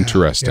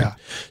 Yeah.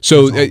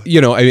 So,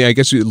 I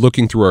guess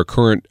looking through our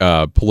current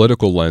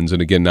political lens,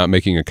 and again, not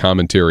making a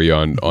commentary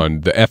on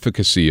the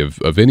efficacy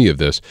of any of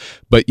this,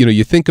 but,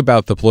 you think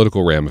about the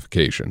political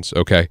ramifications,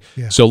 okay?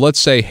 Yeah. So let's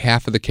say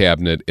half of the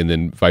cabinet and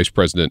then Vice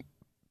President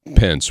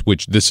Pence,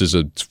 which this is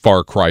a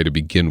far cry to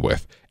begin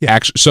with. Yeah.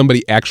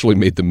 Somebody actually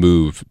made the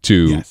move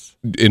to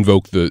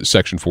invoke the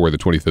Section 4 of the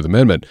 25th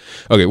Amendment.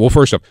 Okay, well,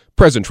 first off,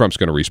 President Trump's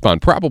going to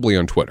respond probably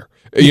on Twitter.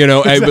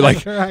 Exactly,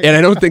 right. And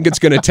I don't think it's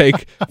going to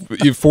take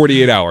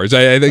 48 hours.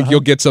 I think you'll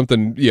get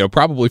something,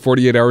 probably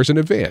 48 hours in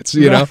advance.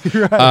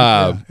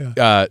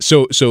 Right.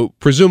 So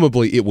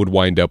presumably it would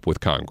wind up with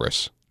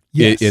Congress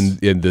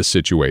in this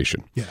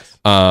situation. Yes.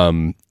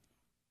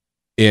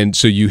 And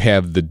so you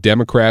have the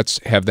Democrats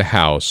have the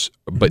House,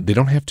 but they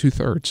don't have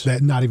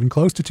 2/3. Not even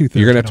close to 2/3.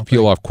 You're going to have to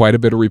peel off quite a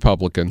bit of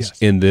Republicans,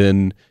 and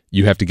then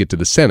you have to get to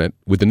the Senate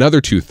with another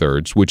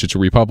 2/3, which it's a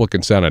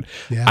Republican Senate.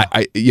 Yeah.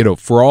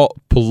 For all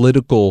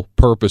political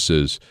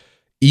purposes,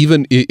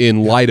 even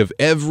in light of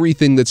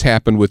everything that's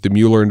happened with the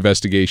Mueller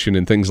investigation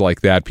and things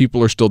like that,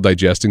 people are still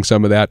digesting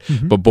some of that.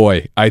 But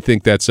boy, I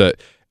think that's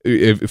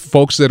if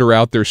folks that are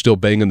out there still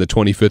banging the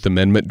 25th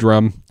Amendment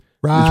drum,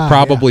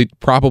 it's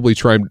probably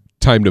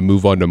time to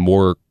move on to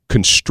more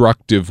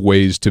constructive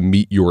ways to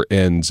meet your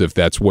ends if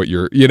that's what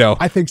you're,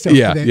 I think so.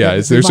 Yeah,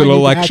 there's an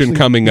election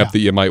coming up yeah. that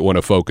you might want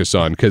to focus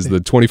on, because the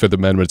 25th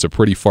Amendment's a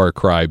pretty far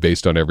cry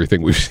based on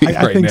everything we've seen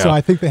I right think now. so.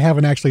 I think they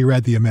haven't actually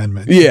read the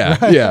amendment. Yeah,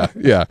 Right?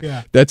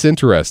 yeah. That's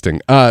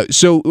interesting.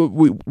 So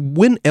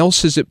when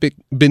else has it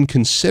been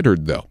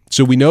considered, though?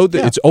 So we know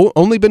that it's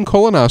only been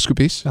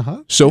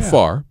colonoscopies so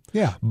far.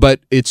 Yeah.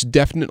 But it's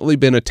definitely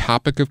been a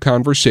topic of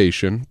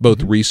conversation,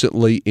 both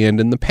recently and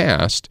in the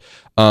past.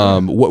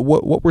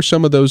 What were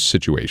some of those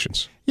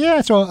situations?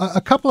 Yeah, so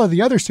a couple of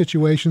the other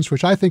situations,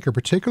 which I think are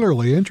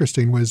particularly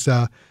interesting,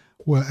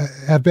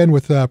 have been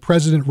with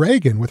President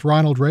Reagan, with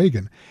Ronald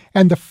Reagan.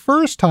 And the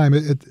first time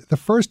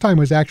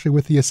was actually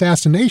with the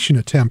assassination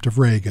attempt of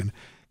Reagan,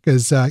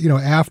 because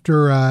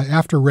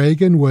after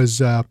Reagan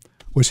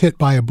was hit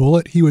by a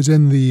bullet, he was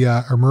in the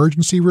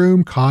emergency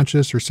room,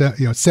 conscious or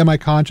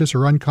semi-conscious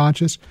or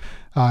unconscious,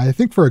 I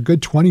think for a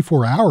good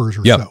 24 hours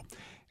or so.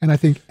 And I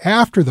think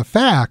after the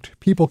fact,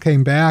 people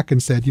came back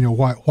and said,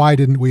 why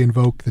didn't we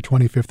invoke the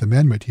 25th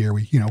Amendment here?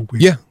 We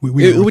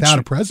were without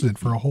a president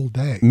for a whole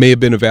day. May have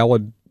been a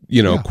valid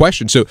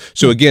question.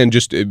 So again,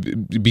 just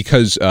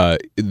because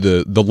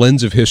the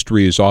lens of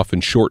history is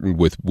often shortened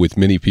with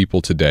many people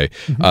today.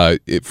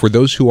 For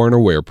those who aren't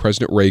aware,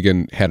 President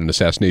Reagan had an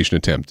assassination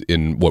attempt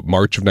in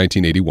March of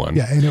 1981.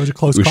 Yeah, and it was a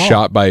close call. It was call.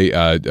 shot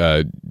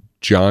by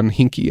John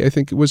Hinckley, I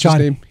think it was his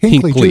name.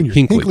 Hinckley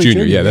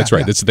Jr. Yeah, that's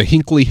right. Yeah. It's the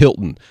Hinckley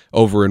Hilton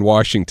over in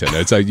Washington.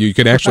 It's you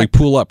can actually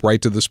pull up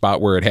right to the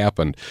spot where it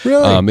happened,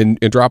 really?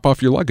 And drop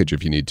off your luggage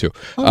if you need to.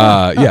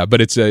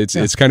 But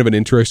it's kind of an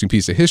interesting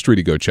piece of history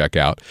to go check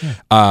out.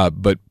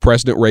 But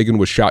President Reagan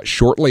was shot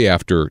shortly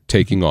after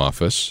taking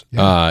office,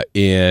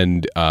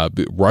 and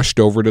rushed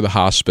over to the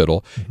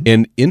hospital.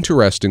 And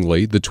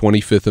interestingly, the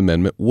 25th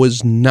Amendment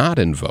was not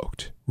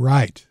invoked.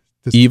 Right.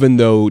 Even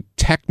though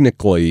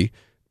technically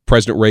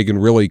President Reagan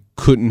really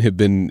couldn't have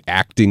been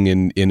acting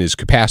in his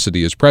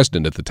capacity as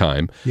president at the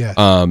time. Yes.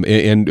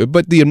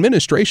 But the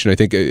administration, I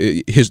think,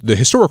 the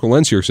historical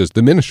lens here says the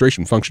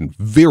administration functioned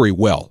very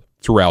well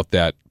throughout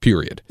that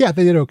period. Yeah,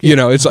 they did okay.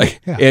 It's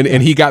like,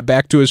 and he got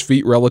back to his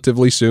feet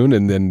relatively soon,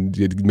 and then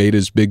made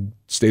his big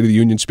State of the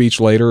Union speech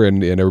later,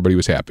 and everybody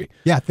was happy.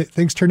 Yeah,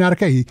 things turned out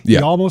okay. He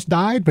almost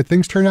died, but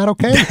things turned out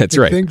okay. That's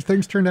right.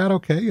 Things turned out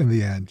okay in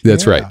the end.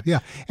 That's right. Yeah,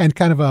 and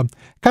kind of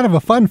a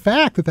fun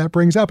fact that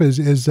brings up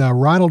is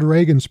Ronald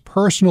Reagan's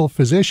personal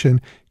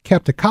physician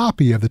kept a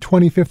copy of the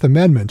 25th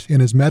Amendment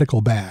in his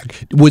medical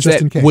bag. Was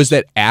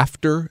that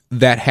after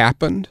that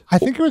happened? I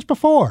think it was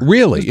before.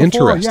 Really?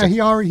 Interesting.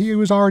 Yeah, he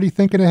was already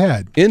thinking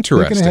ahead.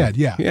 Interesting. Thinking ahead,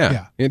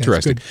 yeah.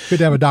 Interesting. It's good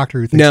to have a doctor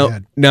who thinks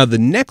ahead. Now, the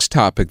next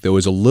topic, though,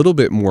 is a little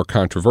bit more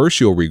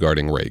controversial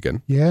regarding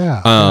Reagan.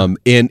 Yeah.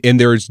 And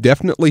there's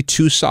definitely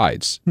two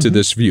sides to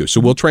this view.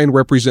 So we'll try and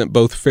represent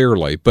both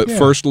fairly. But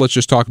first, let's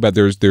just talk about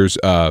there's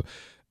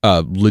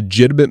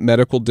legitimate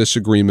medical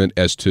disagreement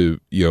as to,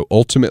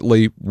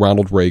 ultimately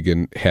Ronald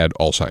Reagan had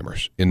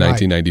Alzheimer's in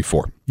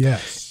 1994.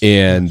 Yes.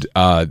 And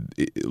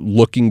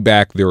looking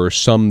back, there are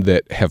some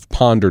that have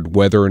pondered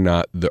whether or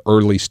not the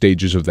early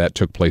stages of that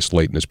took place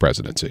late in his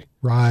presidency.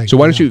 Right. So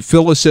why don't you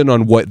fill us in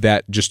on what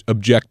that just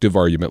objective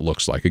argument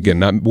looks like?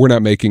 Again, we're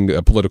not making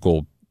a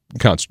political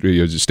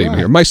statement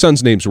here. My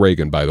son's name's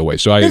Reagan, by the way,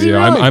 so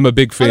I'm a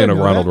big fan of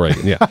Ronald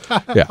Reagan.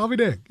 Yeah. I'll be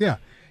dang. Yeah.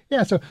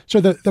 Yeah, so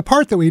the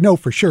part that we know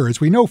for sure is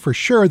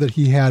that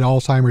he had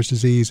Alzheimer's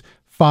disease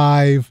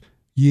 5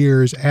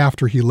 years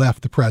after he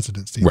left the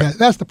presidency. Right.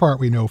 That's the part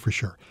we know for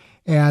sure.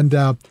 And,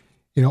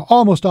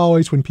 almost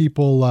always when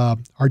people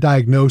are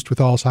diagnosed with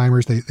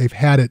Alzheimer's, they've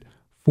had it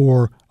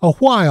for a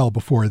while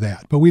before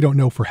that, but we don't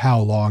know for how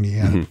long he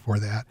had it before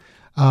that.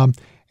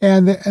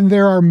 And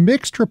there are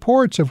mixed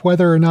reports of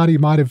whether or not he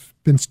might have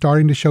been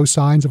starting to show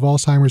signs of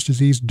Alzheimer's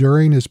disease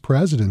during his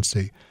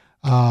presidency.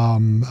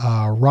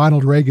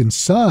 Ronald Reagan's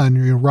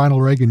son,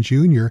 Ronald Reagan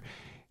Jr.,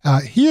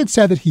 he had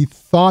said that he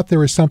thought there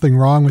was something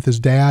wrong with his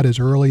dad as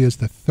early as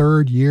the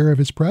third year of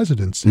his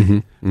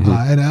presidency.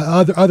 And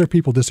other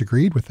people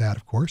disagreed with that,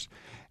 of course.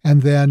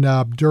 And then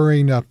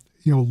during,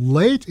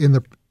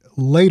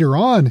 later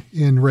on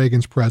in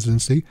Reagan's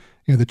presidency,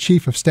 the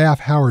chief of staff,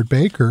 Howard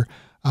Baker,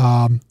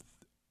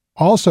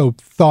 also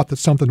thought that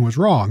something was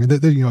wrong. And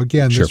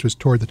again, this was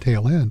toward the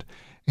tail end.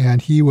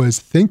 And he was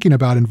thinking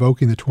about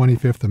invoking the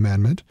 25th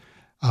Amendment.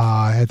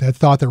 Had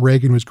thought that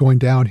Reagan was going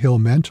downhill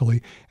mentally.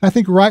 And I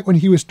think right when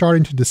he was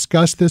starting to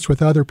discuss this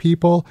with other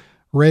people,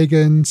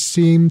 Reagan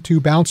seemed to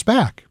bounce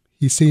back.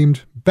 He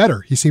seemed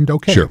better. He seemed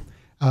okay. Sure.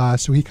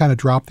 So he kind of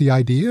dropped the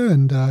idea,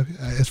 and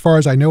as far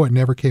as I know, it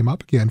never came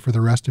up again for the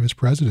rest of his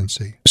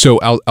presidency. So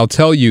I'll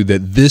tell you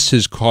that this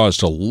has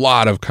caused a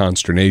lot of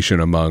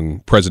consternation among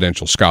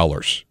presidential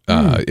scholars.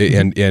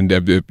 And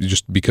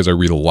just because I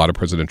read a lot of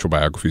presidential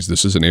biographies,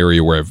 this is an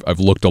area where I've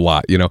looked a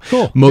lot.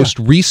 Cool. Most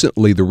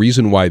recently, the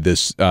reason why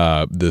this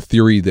the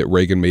theory that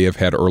Reagan may have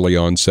had early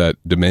onset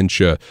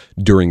dementia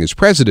during his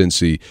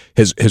presidency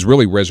has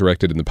really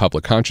resurrected in the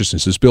public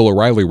consciousness is Bill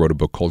O'Reilly wrote a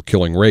book called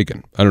Killing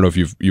Reagan. I don't know if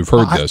you've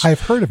heard this.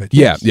 I've heard of it.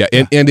 Yeah, yes.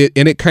 yeah, and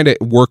it kind of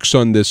works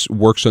on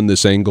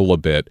this angle a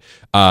bit,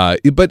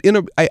 but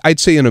I'd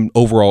say in an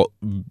overall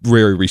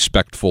very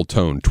respectful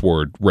tone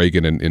toward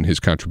Reagan and his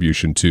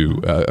contribution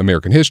to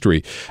American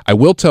history. I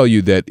will tell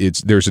you that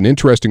there's an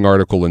interesting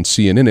article in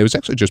CNN. It was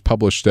actually just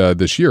published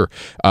this year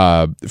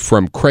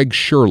from Craig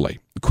Shirley.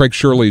 Craig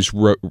Shirley's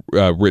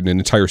written an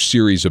entire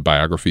series of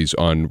biographies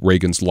on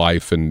Reagan's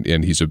life, and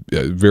he's a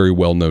very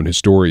well-known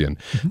historian.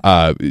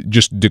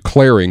 Just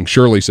declaring,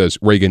 Shirley says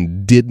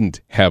Reagan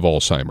didn't have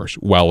Alzheimer's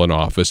while in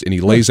office, and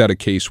he lays out a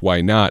case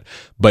why not.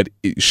 But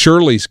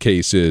Shirley's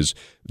case is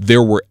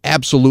there were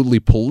absolutely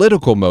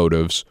political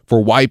motives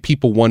for why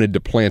people wanted to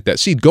plant that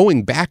seed,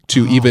 going back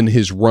to even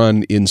his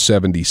run in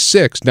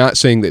 76, not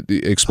saying that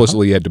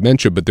explicitly he had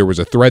dementia, but there was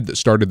a thread that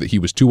started that he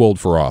was too old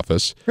for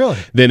office. Really?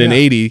 Then in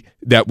 80,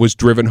 that was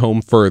driven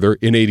home further.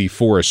 In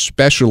 84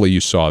 especially,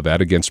 you saw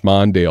that against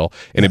Mondale,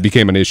 and it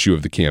became an issue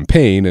of the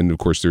campaign. And, of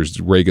course,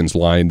 there's Reagan's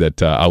line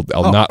that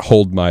I'll not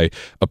hold my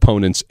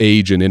opponent's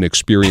age and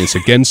inexperience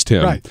against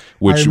him, Right.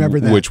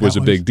 which was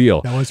a big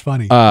deal. That was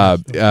funny.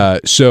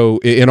 So,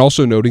 and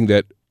also noting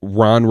that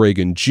Ron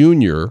Reagan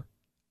Jr.,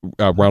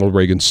 Ronald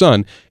Reagan's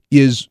son,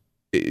 is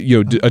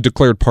a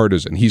declared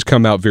partisan. He's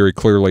come out very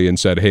clearly and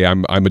said, "Hey,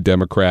 I'm a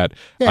Democrat,"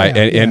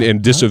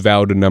 and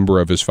disavowed a number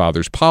of his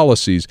father's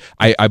policies.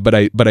 But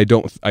I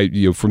don't.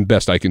 From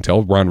best I can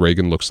tell, Ron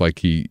Reagan looks like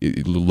he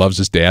loves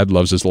his dad,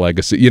 loves his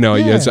legacy.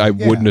 I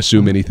wouldn't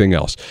assume anything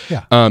else.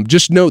 Yeah.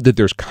 Just note that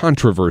there's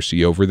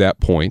controversy over that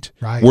point.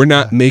 Right. We're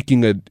not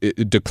making a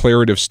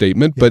declarative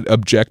statement, but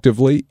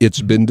objectively,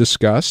 it's been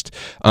discussed.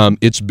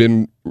 It's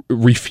been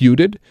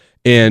refuted,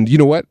 and you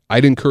know what?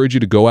 I'd encourage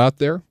you to go out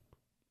there.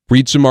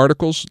 Read some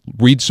articles,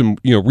 read some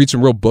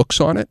real books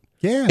on it,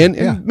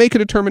 and make a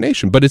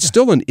determination. But it's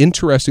still an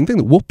interesting thing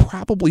that we'll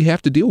probably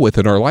have to deal with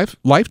in our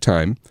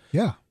lifetime.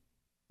 Yeah.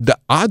 The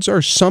odds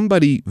are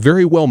somebody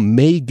very well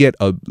may get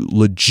a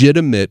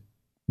legitimate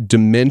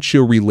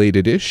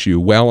dementia-related issue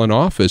while in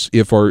office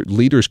if our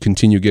leaders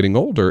continue getting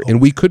older,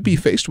 and we could be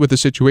faced with a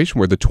situation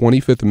where the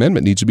 25th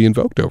Amendment needs to be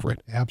invoked over it.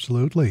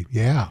 Absolutely.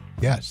 Yeah.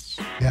 Yes.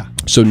 Yeah.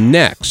 So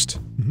next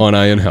on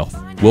Eye on Health,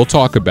 we'll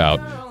talk about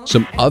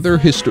some other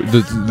history.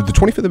 The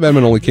 25th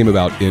Amendment only came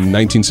about in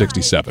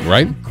 1967,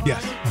 right?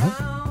 Yes.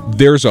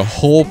 There's a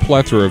whole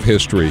plethora of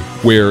history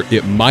where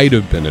it might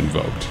have been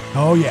invoked.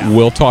 Oh, yeah.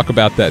 We'll talk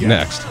about that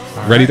next.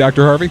 All Ready, right.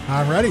 Dr. Harvey?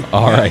 I'm ready.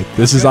 All right.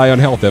 This is Eye on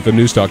Health, FM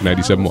News Talk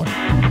 97.1.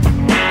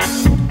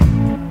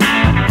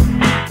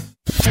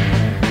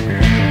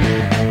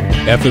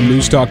 FM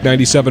News Talk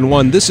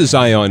 97.1. This is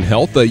Eye on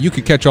Health. You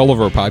can catch all of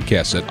our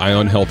podcasts at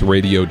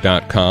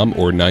eyeonhealthradio.com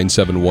or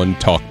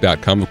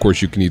 971talk.com. Of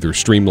course, you can either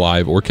stream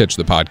live or catch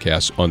the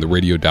podcast on the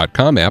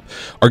radio.com app.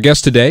 Our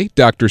guest today,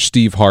 Dr.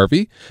 Steve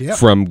Harvey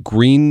from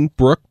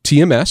Greenbrook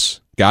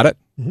TMS. Got it?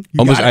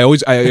 I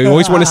always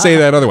want to say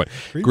that other one.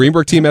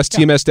 Greenbrook TMS,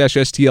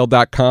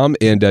 tms-stl.com.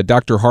 And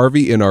Dr.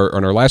 Harvey, in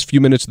our last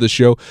few minutes of the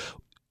show,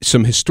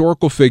 some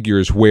historical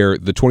figures where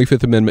the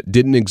 25th Amendment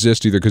didn't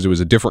exist either because it was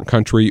a different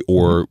country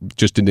or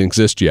just didn't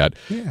exist yet.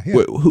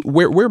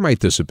 Where might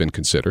this have been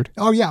considered?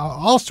 Oh, yeah,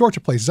 all sorts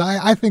of places.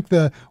 I think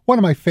one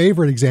of my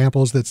favorite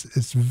examples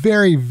it's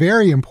very,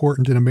 very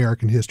important in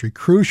American history,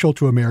 crucial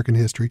to American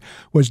history,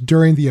 was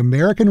during the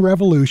American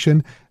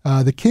Revolution,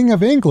 the King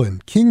of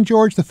England, King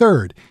George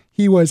III.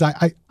 He was,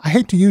 I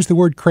hate to use the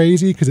word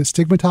crazy because it's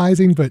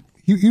stigmatizing, but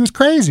he was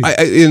crazy. And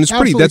it's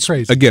Absolutely that's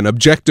crazy. Again,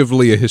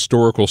 objectively a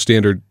historical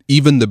standard.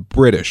 Even the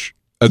British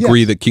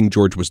agree that King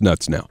George was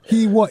nuts now.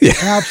 He was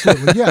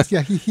absolutely yes.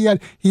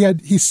 Yeah,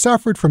 he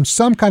suffered from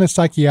some kind of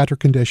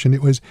psychiatric condition.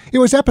 It was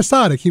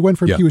episodic. He went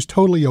from he was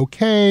totally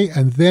okay,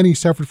 and then he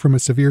suffered from a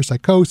severe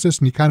psychosis,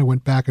 and he kind of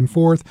went back and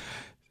forth.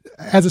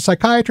 As a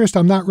psychiatrist,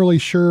 I'm not really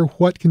sure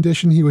what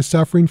condition he was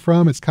suffering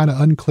from. It's kind of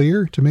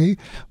unclear to me,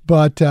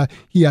 but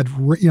he had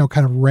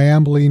kind of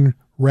rambling,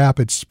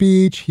 rapid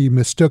speech. He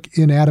mistook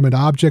inanimate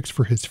objects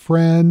for his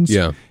friends.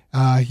 Yeah.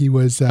 He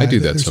was. I do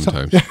that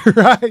sometimes.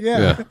 Right?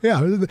 Yeah.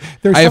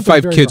 I have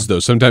 5 kids though.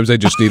 Sometimes I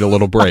just need a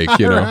little break.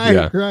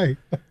 Right.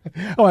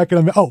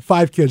 Oh,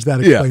 5 kids.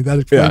 That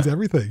explains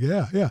everything.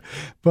 Yeah.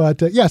 But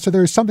so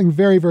there's something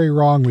very, very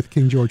wrong with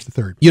King George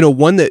III.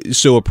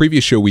 A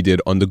previous show we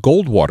did on the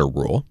Goldwater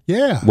Rule.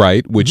 Yeah.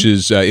 Right. Which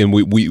is, and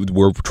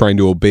we're trying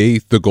to obey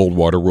the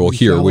Goldwater Rule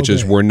here, which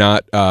is we're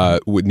not.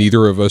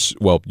 Neither of us.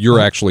 Well, you're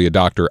actually a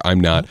doctor. I'm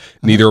not.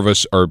 Neither of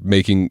us are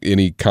making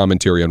any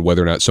commentary on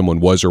whether or not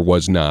someone was or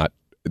was not.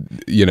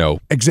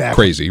 Exactly.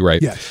 Crazy, right?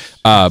 Yes.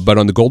 But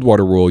on the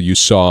Goldwater Rule, you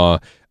saw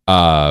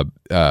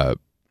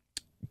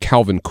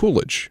Calvin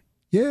Coolidge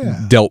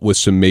dealt with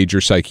some major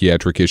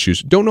psychiatric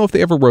issues. Don't know if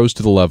they ever rose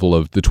to the level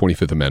of the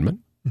 25th Amendment,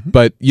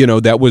 but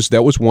that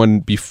was one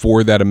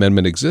before that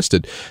amendment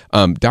existed.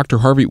 Dr.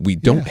 Harvey, we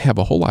don't have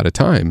a whole lot of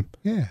time.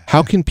 Yeah.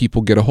 How can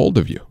people get a hold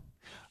of you?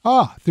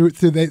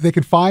 They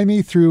can find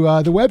me through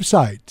the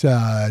website.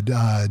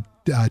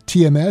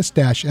 tms-stl.com.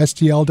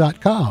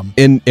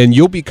 And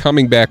you'll be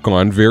coming back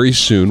on very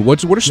soon.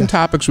 What are some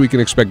topics we can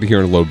expect to hear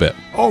in a little bit?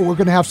 Oh, we're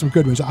going to have some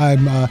good ones.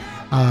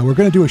 We're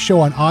going to do a show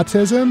on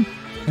autism,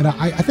 And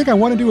I think I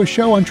want to do a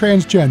show on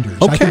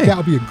transgenders. Okay. I think that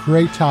would be a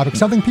great topic,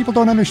 something people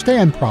don't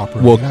understand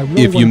properly. Well, and I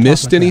really if want you to talk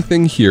missed about that.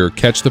 anything here,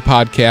 catch the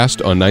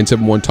podcast on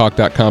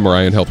 971talk.com or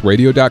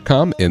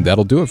ionhealthradio.com, and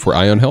that'll do it for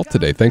Ion Health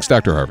today. Thanks,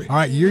 Dr. Harvey. All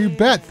right, you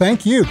bet.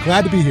 Thank you.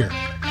 Glad to be here.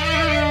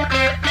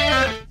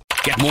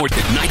 Get more at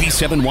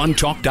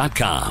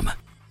 971talk.com.